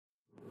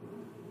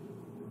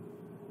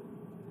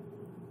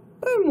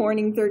Good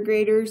morning, third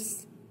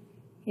graders.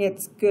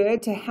 It's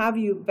good to have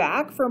you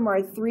back from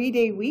our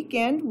 3-day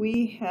weekend.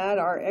 We had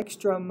our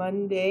extra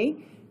Monday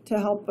to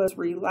help us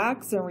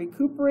relax and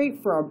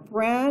recuperate for a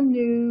brand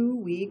new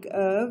week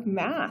of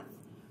math.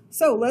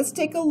 So let's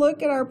take a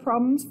look at our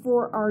problems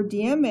for our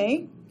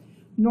DMA.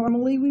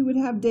 Normally we would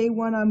have day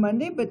 1 on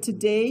Monday, but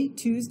today,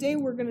 Tuesday,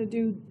 we're going to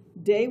do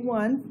day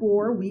 1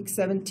 for week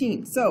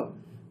 17. So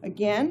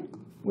again,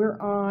 we're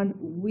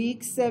on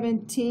week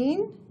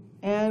 17.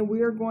 And we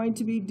are going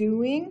to be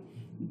doing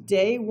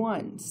day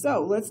 1.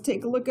 So let's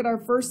take a look at our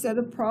first set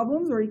of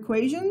problems or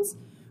equations.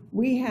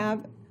 We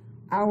have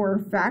our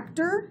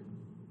factor,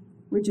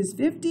 which is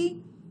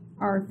 50,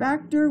 our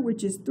factor,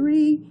 which is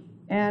 3,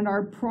 and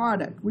our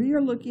product. We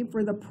are looking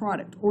for the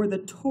product or the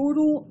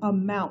total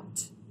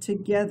amount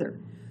together.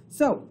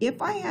 So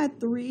if I had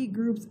 3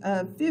 groups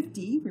of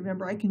 50,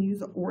 remember I can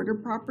use the order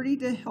property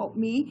to help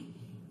me.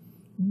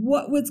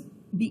 What would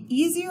be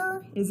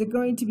easier? Is it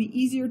going to be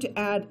easier to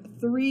add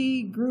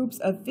 3 groups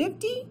of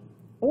 50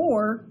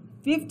 or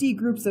 50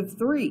 groups of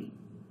 3?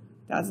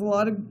 That's a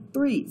lot of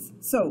 3s.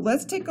 So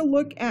let's take a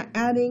look at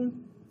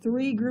adding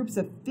 3 groups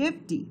of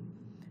 50.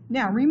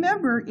 Now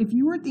remember, if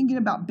you were thinking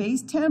about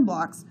base 10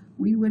 blocks,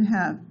 we would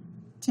have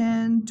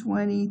 10,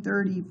 20,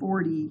 30,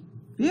 40,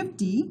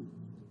 50,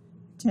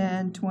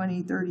 10,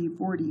 20, 30,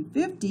 40,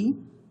 50,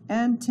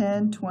 and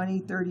 10, 20,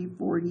 30,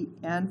 40,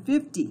 and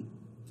 50.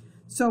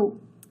 So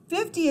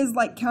 50 is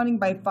like counting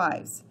by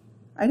 5s.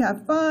 I'd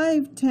have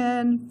 5,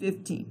 10,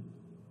 15.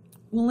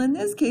 Well, in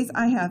this case,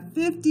 I have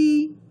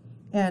 50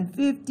 and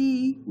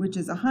 50, which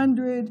is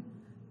 100,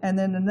 and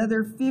then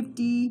another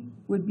 50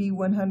 would be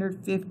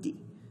 150.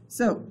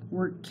 So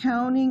we're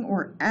counting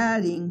or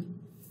adding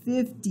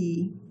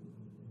 50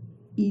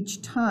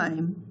 each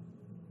time,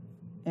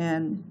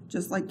 and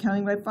just like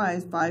counting by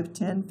 5s, 5,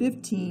 10,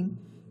 15,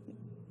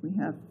 we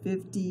have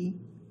 50,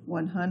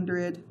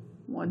 100,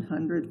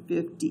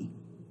 150.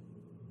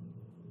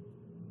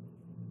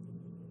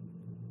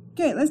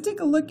 Okay, let's take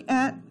a look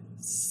at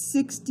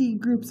 60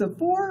 groups of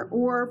 4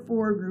 or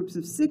 4 groups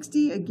of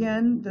 60.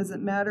 Again,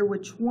 doesn't matter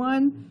which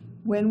one.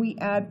 When we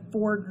add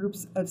 4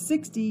 groups of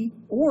 60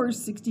 or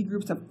 60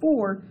 groups of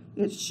 4,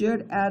 it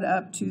should add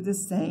up to the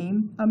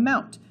same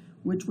amount,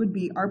 which would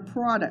be our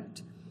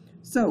product.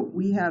 So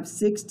we have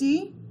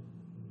 60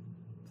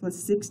 plus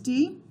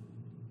 60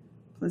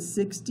 plus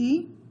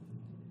 60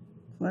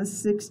 plus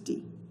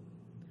 60.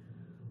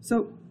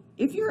 So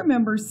if you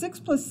remember, 6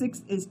 plus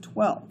 6 is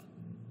 12.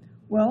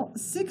 Well,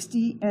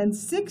 60 and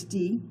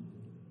 60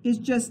 is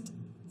just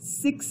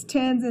 6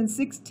 tens and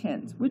 6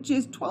 tens, which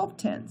is 12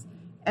 tens.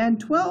 And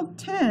 12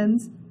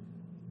 tens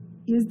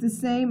is the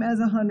same as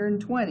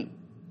 120.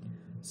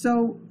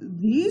 So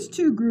these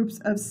 2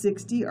 groups of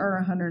 60 are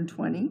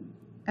 120,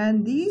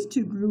 and these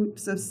 2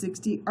 groups of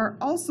 60 are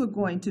also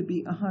going to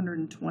be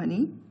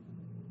 120.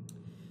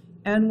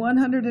 And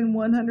 100 and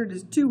 100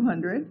 is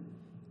 200,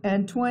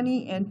 and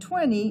 20 and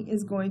 20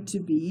 is going to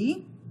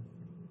be,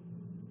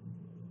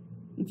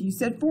 if you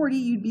said 40,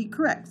 you'd be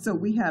correct. So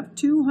we have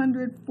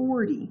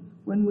 240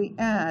 when we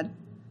add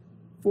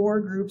 4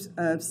 groups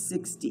of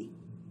 60.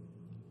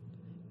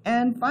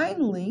 And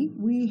finally,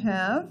 we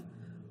have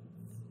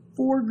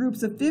 4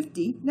 groups of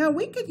 50. Now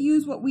we could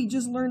use what we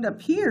just learned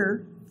up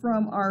here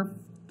from our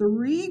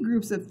 3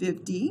 groups of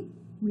 50.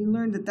 We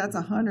learned that that's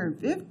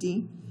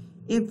 150.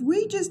 If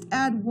we just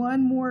add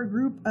 1 more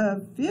group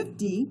of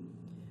 50,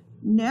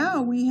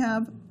 now we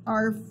have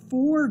our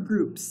 4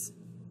 groups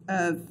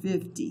of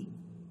 50.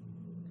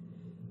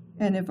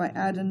 And if I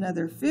add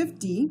another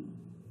 50,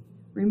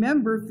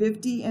 remember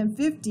 50 and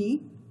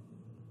 50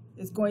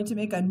 is going to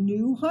make a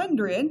new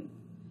 100.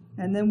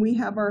 And then we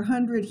have our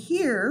 100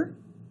 here.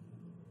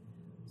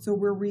 So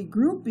we're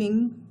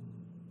regrouping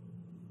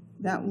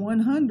that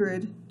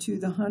 100 to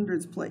the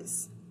hundreds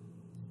place.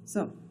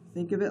 So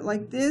think of it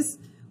like this.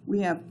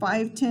 We have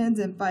 5 tens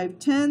and 5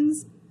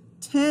 tens.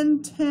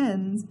 10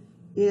 tens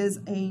is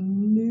a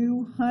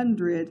new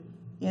 100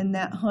 in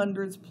that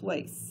hundreds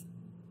place.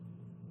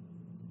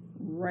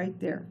 Right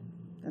there.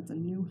 That's a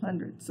new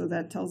 100. So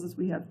that tells us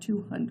we have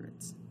 2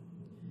 hundreds.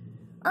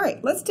 All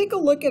right, let's take a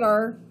look at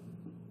our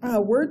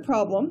word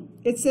problem.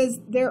 It says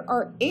there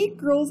are 8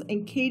 girls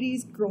in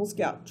Katie's Girl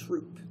Scout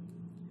troop.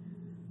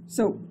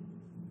 So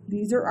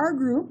these are our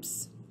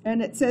groups,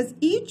 and it says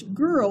each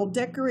girl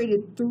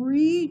decorated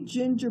 3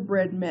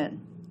 gingerbread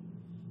men.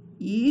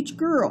 Each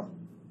girl,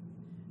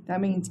 that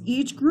means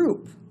each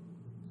group,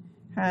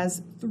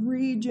 has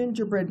 3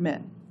 gingerbread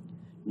men.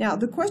 Now,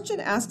 the question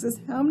asks us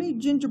how many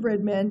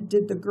gingerbread men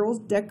did the girls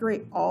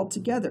decorate all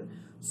together?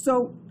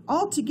 So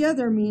all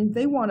together means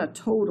they want a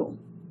total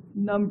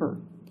number.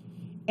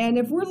 And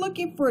if we're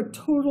looking for a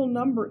total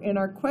number in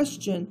our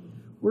question,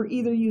 we're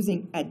either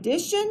using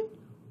addition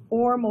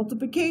or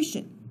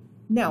multiplication.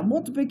 Now,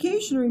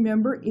 multiplication,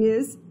 remember,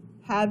 is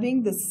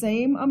having the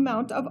same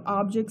amount of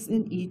objects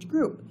in each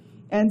group.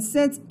 And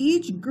since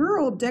each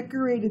girl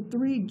decorated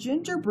 3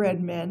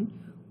 gingerbread men,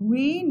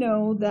 we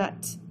know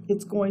that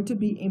it's going to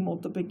be a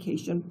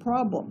multiplication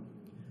problem.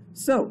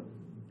 So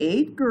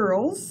 8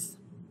 girls,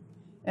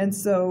 and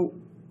so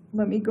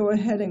let me go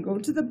ahead and go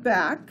to the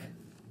back,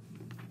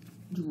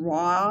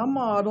 draw a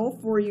model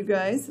for you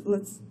guys.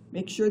 Let's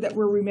make sure that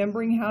we're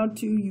remembering how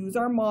to use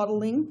our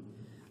modeling.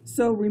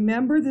 So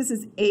remember, this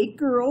is 8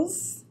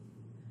 girls.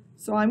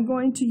 So I'm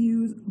going to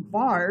use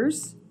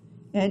bars,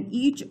 and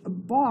each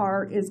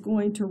bar is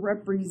going to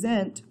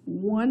represent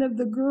one of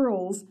the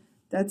girls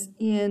that's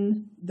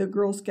in the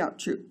Girl Scout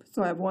troop.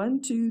 So I have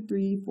 1, 2,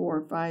 3,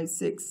 4, 5,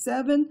 6,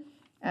 7,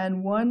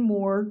 and one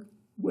more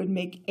would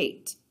make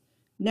 8.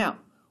 Now,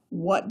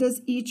 what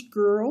does each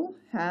girl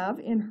have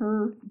in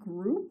her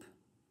group?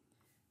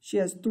 She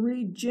has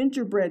 3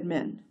 gingerbread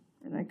men,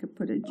 and I could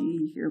put a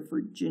G here for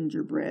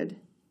gingerbread.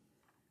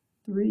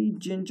 3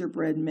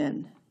 gingerbread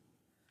men.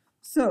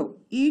 So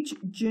each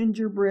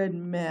gingerbread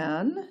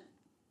man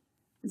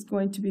is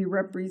going to be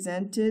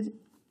represented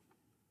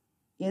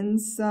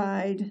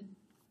inside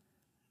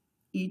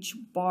each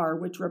bar,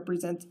 which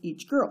represents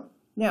each girl.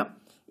 Now,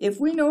 if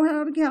we know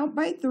how to count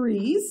by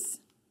threes,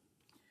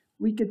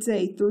 we could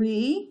say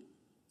 3,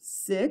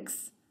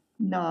 6,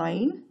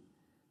 9.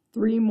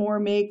 3 more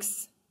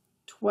makes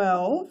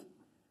 12,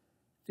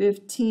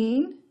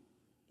 15,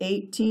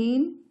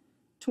 18,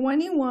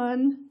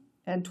 21,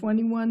 and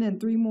 21 and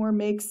 3 more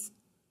makes,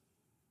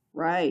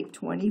 right,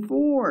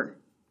 24.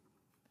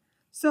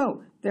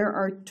 So there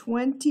are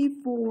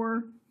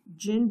 24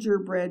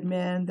 gingerbread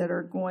men that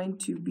are going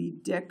to be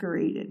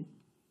decorated.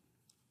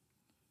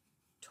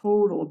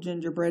 Total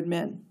gingerbread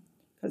men.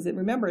 Because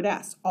remember, it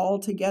asks all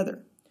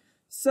together.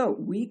 So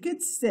we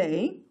could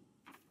say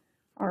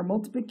our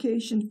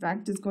multiplication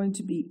fact is going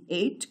to be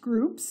 8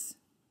 groups.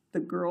 The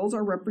girls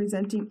are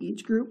representing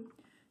each group.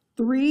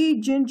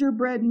 3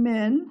 gingerbread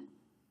men.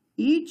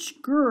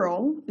 Each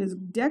girl is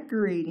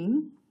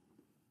decorating.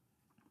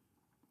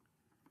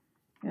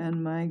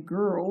 And my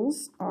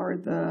girls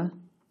are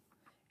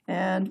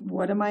and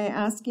what am I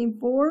asking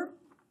for?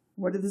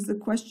 What is the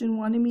question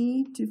wanting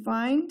me to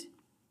find?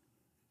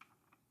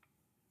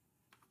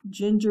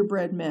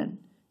 Gingerbread men.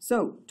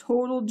 So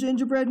total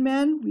gingerbread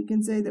men, we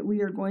can say that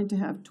we are going to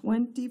have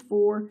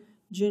 24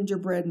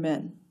 gingerbread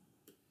men.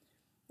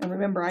 And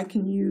remember, I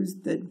can use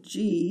the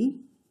G,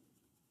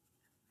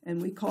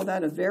 and we call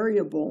that a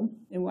variable,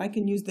 and I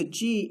can use the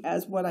G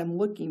as what I'm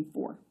looking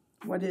for.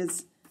 What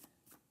is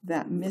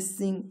that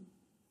missing?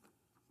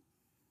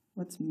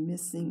 What's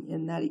missing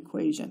in that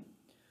equation?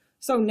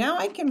 So now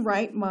I can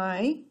write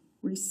my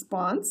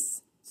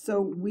response.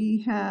 So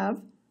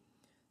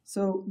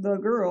the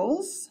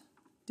girls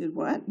did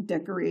what?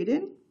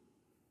 Decorated.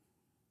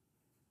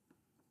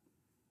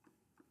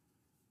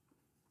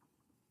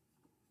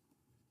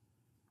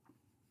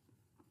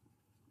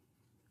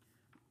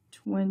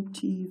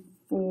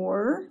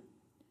 "24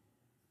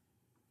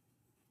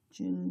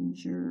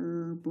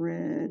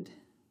 gingerbread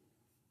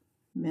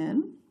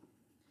men."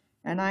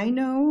 And I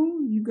know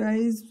you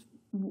guys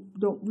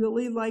don't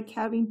really like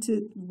having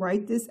to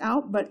write this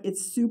out, but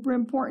it's super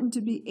important to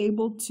be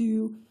able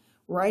to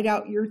write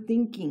out your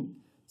thinking.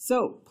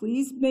 So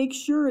please make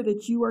sure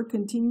that you are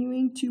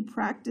continuing to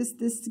practice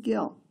this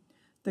skill.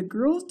 The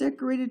girls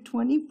decorated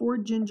 24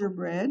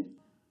 gingerbread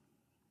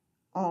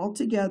all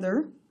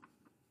together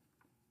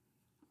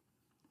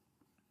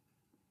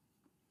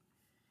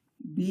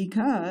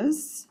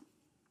because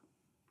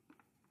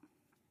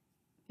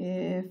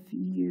if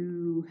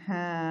you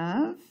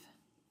have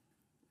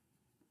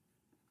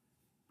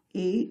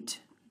 8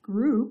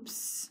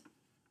 groups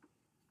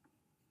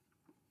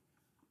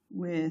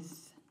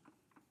with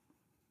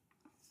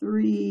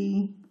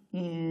 3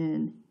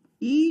 in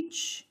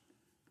each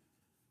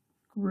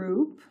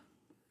group,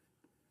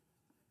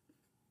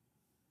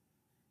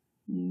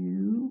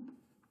 you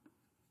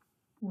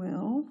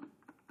will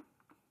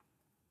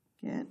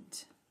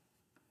get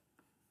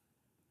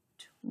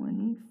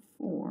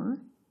 24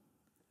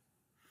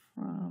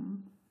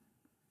 from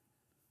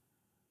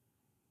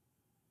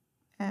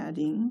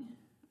adding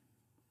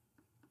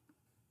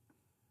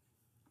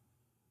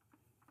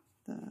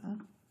the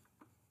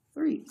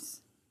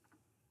 3's,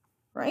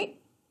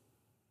 right?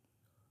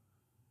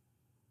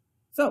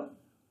 So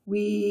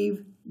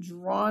we've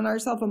drawn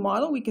ourselves a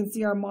model. We can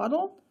see our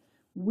model.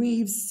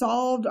 We've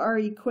solved our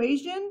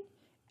equation,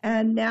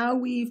 and now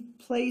we've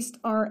placed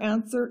our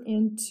answer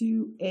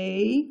into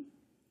a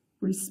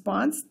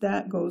response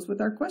that goes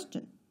with our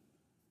question.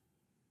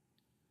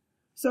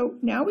 So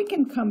now we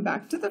can come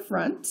back to the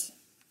front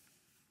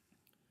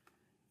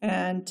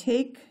and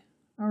take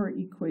our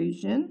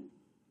equation,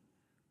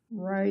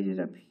 write it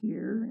up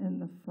here in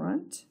the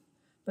front,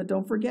 but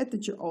don't forget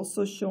that you're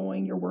also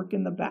showing your work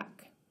in the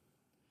back.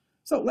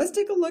 So let's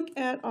take a look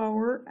at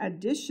our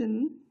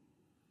addition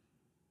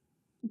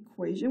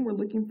equation. We're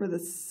looking for the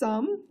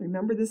sum.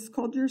 Remember, this is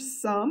called your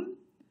sum.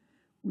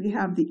 We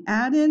have the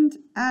addend,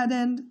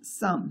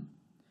 sum.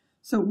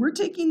 So we're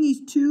taking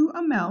these two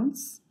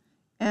amounts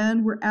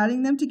and we're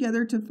adding them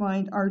together to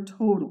find our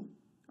total,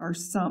 our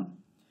sum.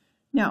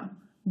 Now,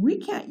 we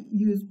can't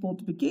use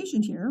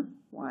multiplication here.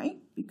 Why?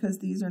 Because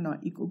these are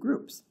not equal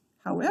groups.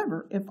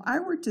 However, if I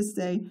were to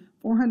say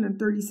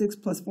 436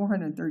 plus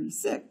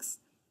 436,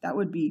 that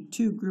would be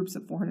two groups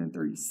of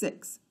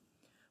 436.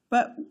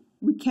 But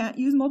we can't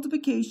use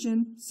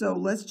multiplication, so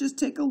let's just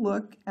take a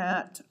look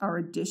at our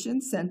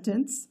addition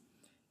sentence,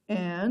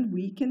 and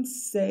we can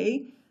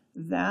say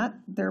that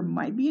there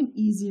might be an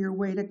easier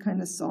way to kind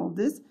of solve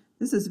this.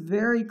 This is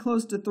very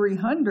close to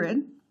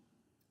 300.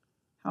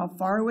 How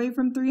far away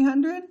from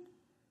 300?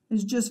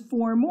 Is just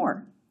 4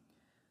 more.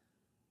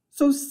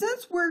 So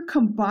since we're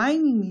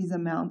combining these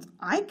amounts,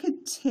 I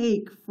could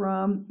take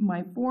from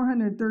my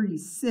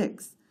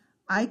 436,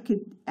 I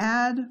could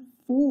add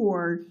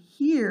 4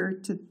 here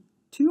to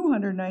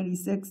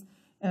 296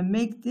 and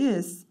make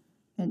this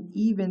an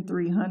even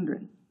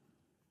 300.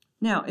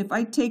 Now, if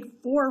I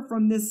take 4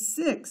 from this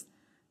 6,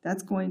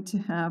 that's going to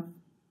have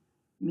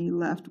me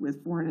left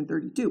with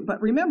 432. But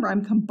remember,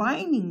 I'm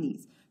combining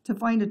these to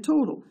find a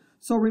total.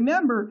 So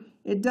remember,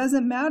 it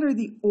doesn't matter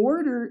the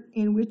order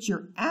in which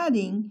you're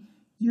adding,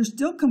 you're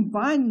still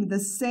combining the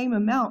same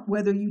amount,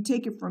 whether you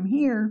take it from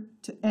here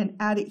and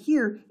add it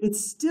here,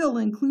 it's still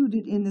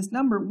included in this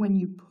number when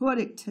you put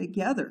it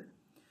together.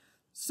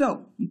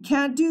 So you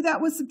can't do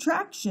that with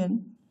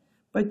subtraction,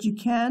 but you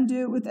can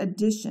do it with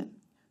addition.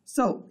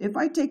 So if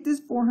I take this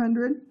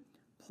 400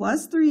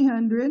 plus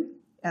 300,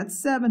 that's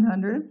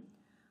 700.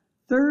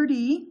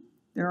 30,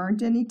 there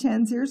aren't any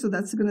 10s here, so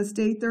that's going to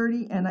stay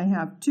 30, and I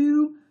have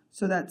 2,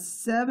 so that's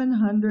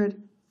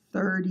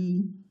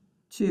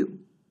 732.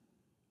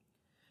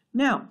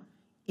 Now,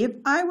 if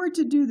I were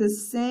to do the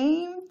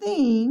same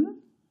thing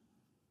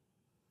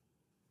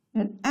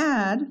and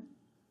add,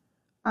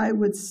 I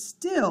would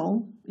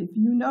still, if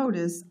you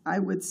notice, I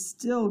would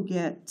still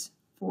get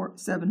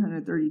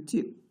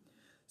 732.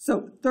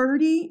 So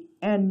 30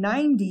 and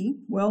 90,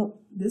 well,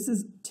 this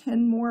is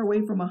 10 more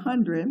away from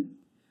 100.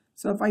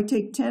 So if I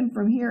take 10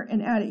 from here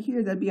and add it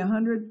here, that'd be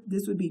 100.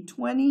 This would be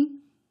 20.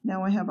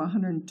 Now I have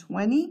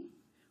 120.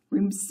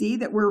 We see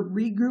that we're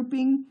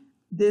regrouping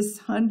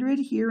this 100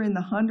 here in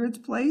the hundreds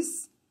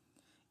place.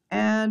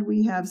 And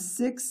we have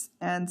 6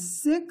 and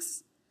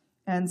 6.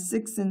 And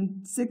 6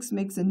 and 6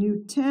 makes a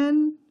new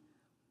 10,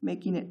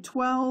 making it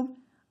 12.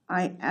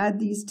 I add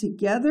these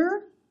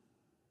together,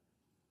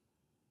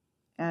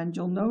 and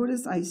you'll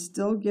notice I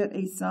still get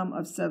a sum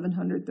of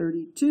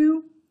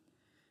 732.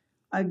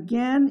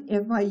 Again,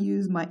 if I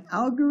use my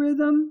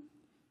algorithm,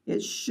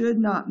 it should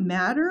not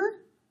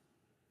matter.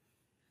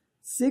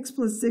 6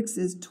 plus 6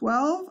 is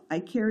 12. I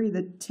carry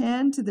the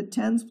 10 to the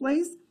tens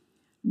place.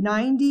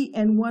 90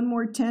 and one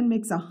more 10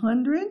 makes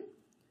 100.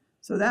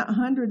 So that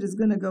 100 is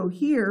going to go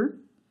here,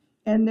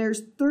 and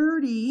there's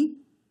 30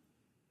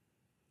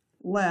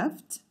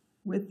 left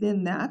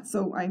within that,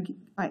 so I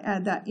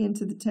add that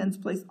into the tens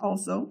place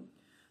also.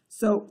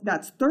 So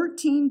that's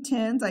 13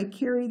 tens. I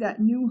carry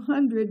that new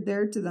 100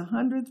 there to the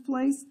hundreds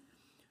place.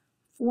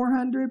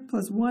 400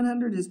 plus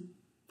 100 is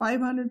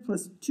 500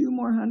 plus 2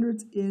 more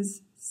hundreds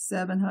is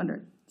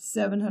 700.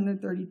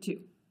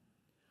 732.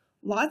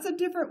 Lots of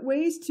different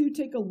ways to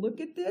take a look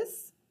at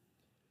this.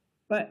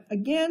 But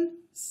again,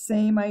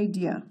 same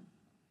idea.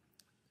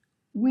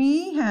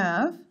 We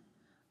have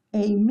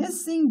a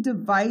missing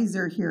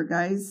divisor here,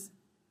 guys.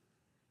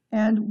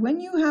 And when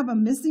you have a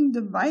missing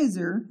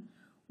divisor,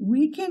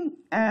 we can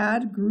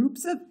add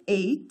groups of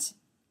 8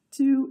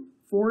 to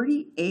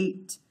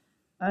 48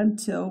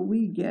 until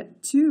we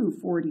get to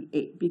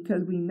 48,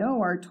 because we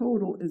know our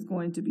total is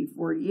going to be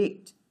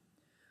 48.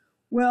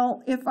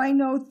 Well, if I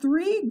know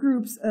 3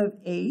 groups of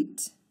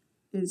 8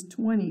 is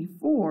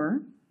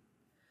 24,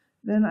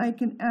 then I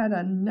can add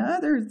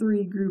another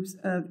 3 groups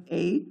of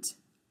 8,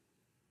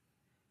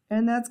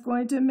 and that's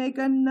going to make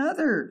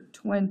another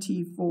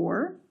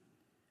 24.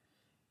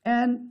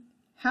 And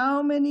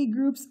how many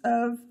groups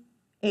of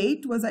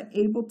 8 was I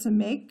able to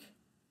make?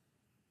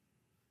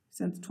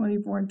 Since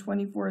 24 and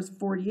 24 is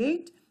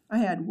 48, I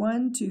had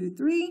 1, 2,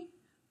 3,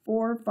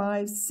 4,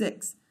 5,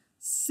 6.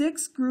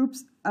 6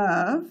 groups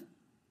of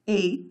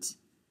 8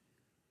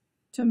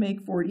 to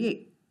make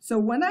 48. So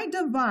when I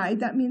divide,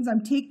 that means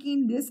I'm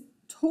taking this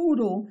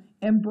total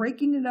and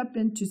breaking it up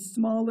into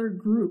smaller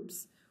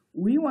groups.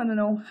 We want to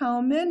know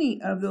how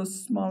many of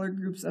those smaller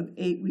groups of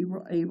 8 we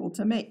were able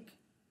to make.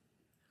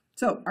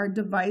 So our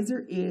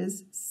divisor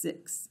is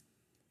 6.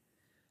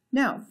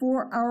 Now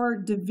for our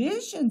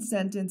division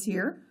sentence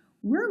here,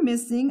 we're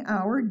missing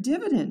our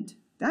dividend.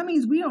 That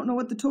means we don't know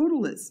what the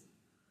total is.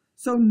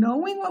 So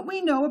knowing what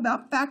we know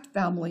about fact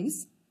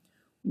families,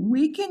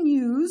 we can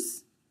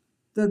use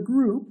the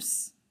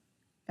groups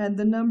and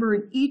the number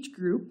in each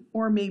group,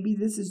 or maybe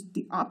this is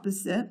the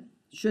opposite,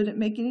 shouldn't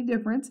make any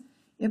difference.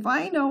 If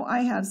I know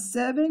I have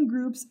 7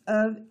 groups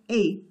of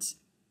 8,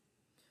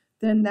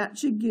 then that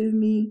should give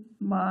me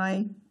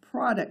my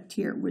product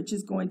here, which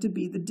is going to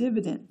be the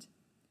dividend.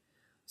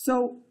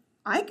 So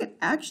I could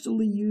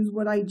actually use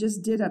what I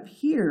just did up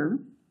here,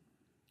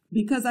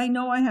 because I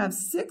know I have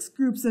 6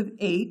 groups of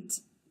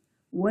 8.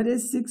 What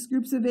is 6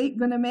 groups of 8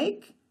 going to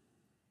make?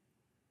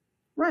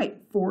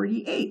 Right,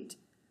 48.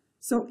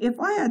 So if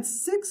I had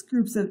 6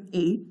 groups of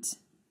 8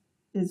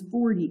 is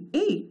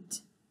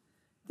 48,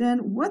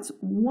 then what's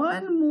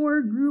one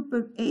more group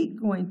of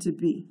 8 going to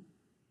be?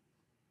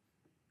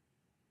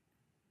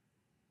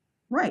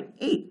 Right,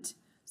 8.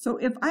 So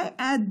if I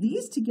add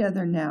these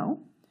together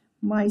now,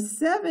 my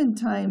 7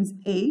 times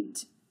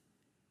 8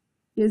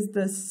 is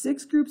the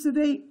 6 groups of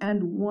 8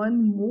 and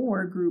 1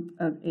 more group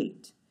of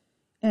 8.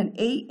 And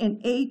 8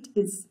 and 8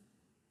 is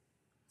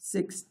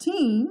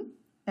 16,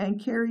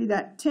 and carry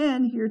that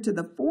 10 here to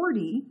the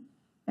 40,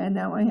 and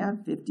now I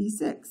have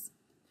 56.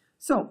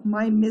 So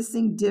my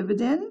missing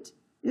dividend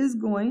is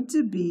going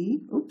to be,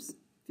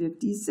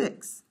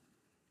 56.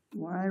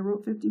 Why I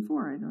wrote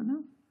 54, I don't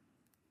know.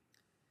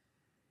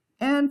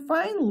 And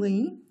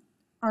finally,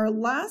 our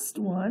last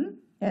one,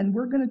 and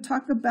we're going to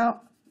talk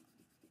about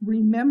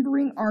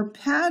remembering our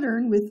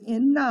pattern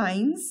within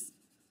nines,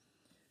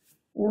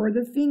 or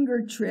the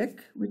finger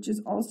trick, which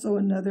is also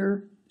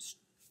another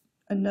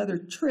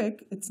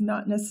trick. It's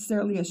not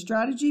necessarily a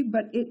strategy,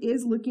 but it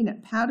is looking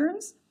at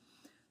patterns.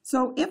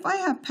 So if I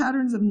have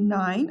patterns of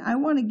 9, I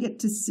want to get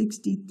to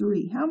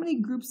 63. How many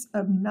groups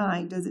of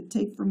 9 does it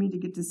take for me to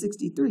get to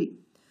 63?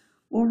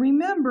 Well,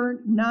 remember,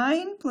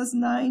 9 plus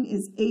 9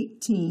 is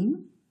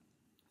 18.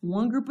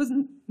 One group of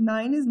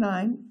 9 is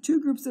 9.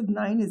 Two groups of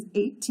 9 is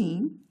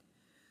 18.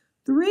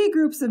 Three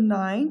groups of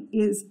 9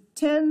 is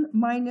 10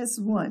 minus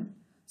 1.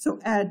 So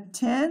add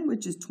 10,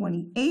 which is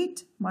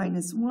 28,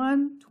 minus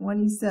 1,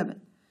 27.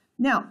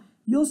 Now,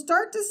 you'll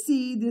start to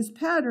see this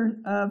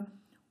pattern of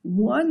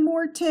one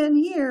more 10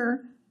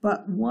 here,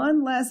 but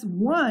one less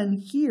 1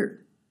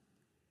 here.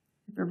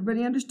 If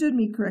everybody understood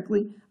me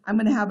correctly, I'm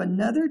going to have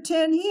another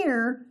 10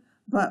 here,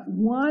 but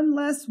one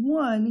less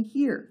 1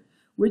 here,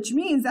 which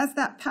means that's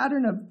that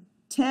pattern of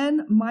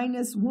 10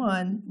 minus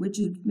 1, which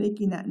is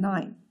making that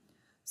 9.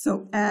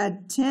 So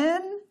add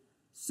 10,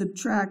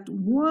 subtract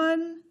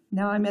 1,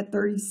 now I'm at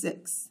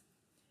 36.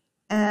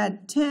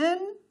 Add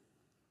 10,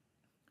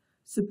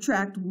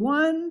 subtract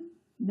 1,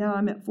 now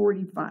I'm at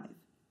 45.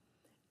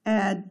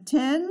 Add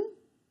 10,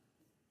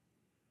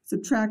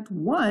 subtract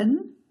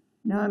 1,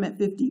 now I'm at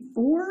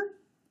 54.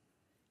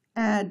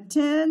 Add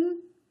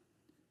 10,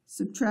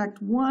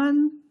 subtract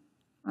 1,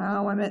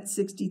 now I'm at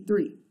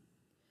 63.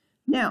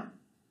 Now,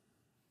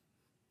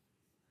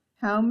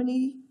 how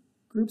many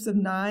groups of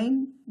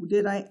 9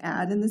 did I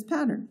add in this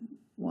pattern?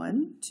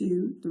 1,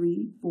 2,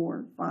 3,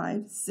 4,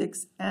 5,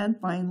 6, and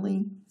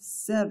finally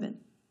 7.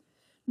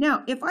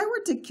 Now, if I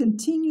were to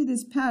continue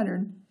this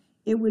pattern,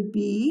 it would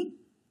be,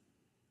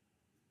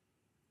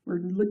 we're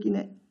looking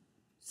at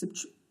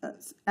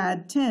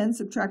add 10,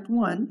 subtract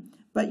 1,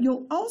 but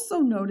you'll also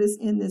notice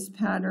in this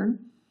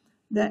pattern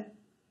that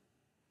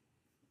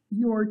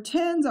your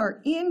 10s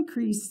are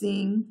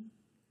increasing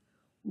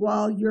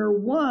while your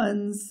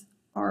 1s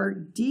are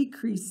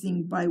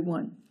decreasing by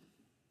 1.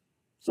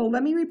 So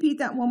let me repeat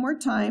that one more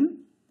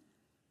time.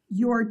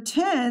 Your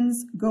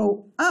 10s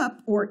go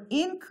up or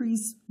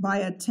increase by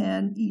a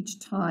 10 each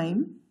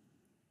time.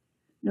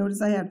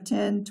 Notice I have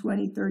 10,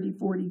 20, 30,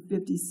 40,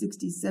 50,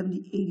 60,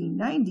 70, 80,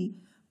 90.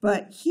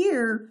 But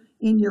here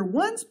in your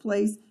 1s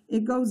place,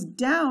 it goes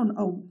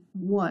down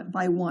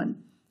by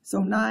 1.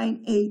 So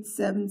 9, 8,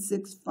 7,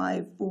 6,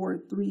 5,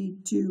 4, 3,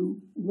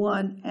 2,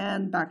 1,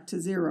 and back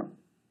to 0.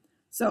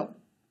 So,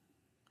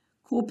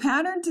 cool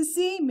pattern to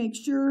see. Make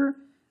sure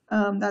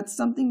that's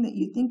something that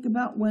you think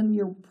about when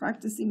you're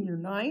practicing your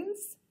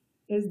 9s,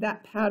 is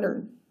that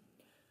pattern.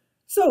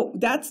 So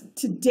that's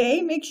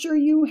today. Make sure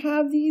you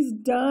have these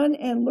done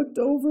and looked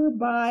over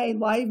by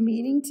live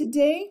meeting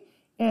today,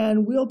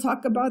 and we'll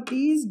talk about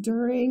these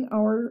during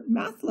our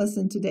math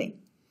lesson today.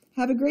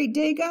 Have a great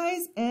day,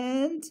 guys,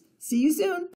 and see you soon.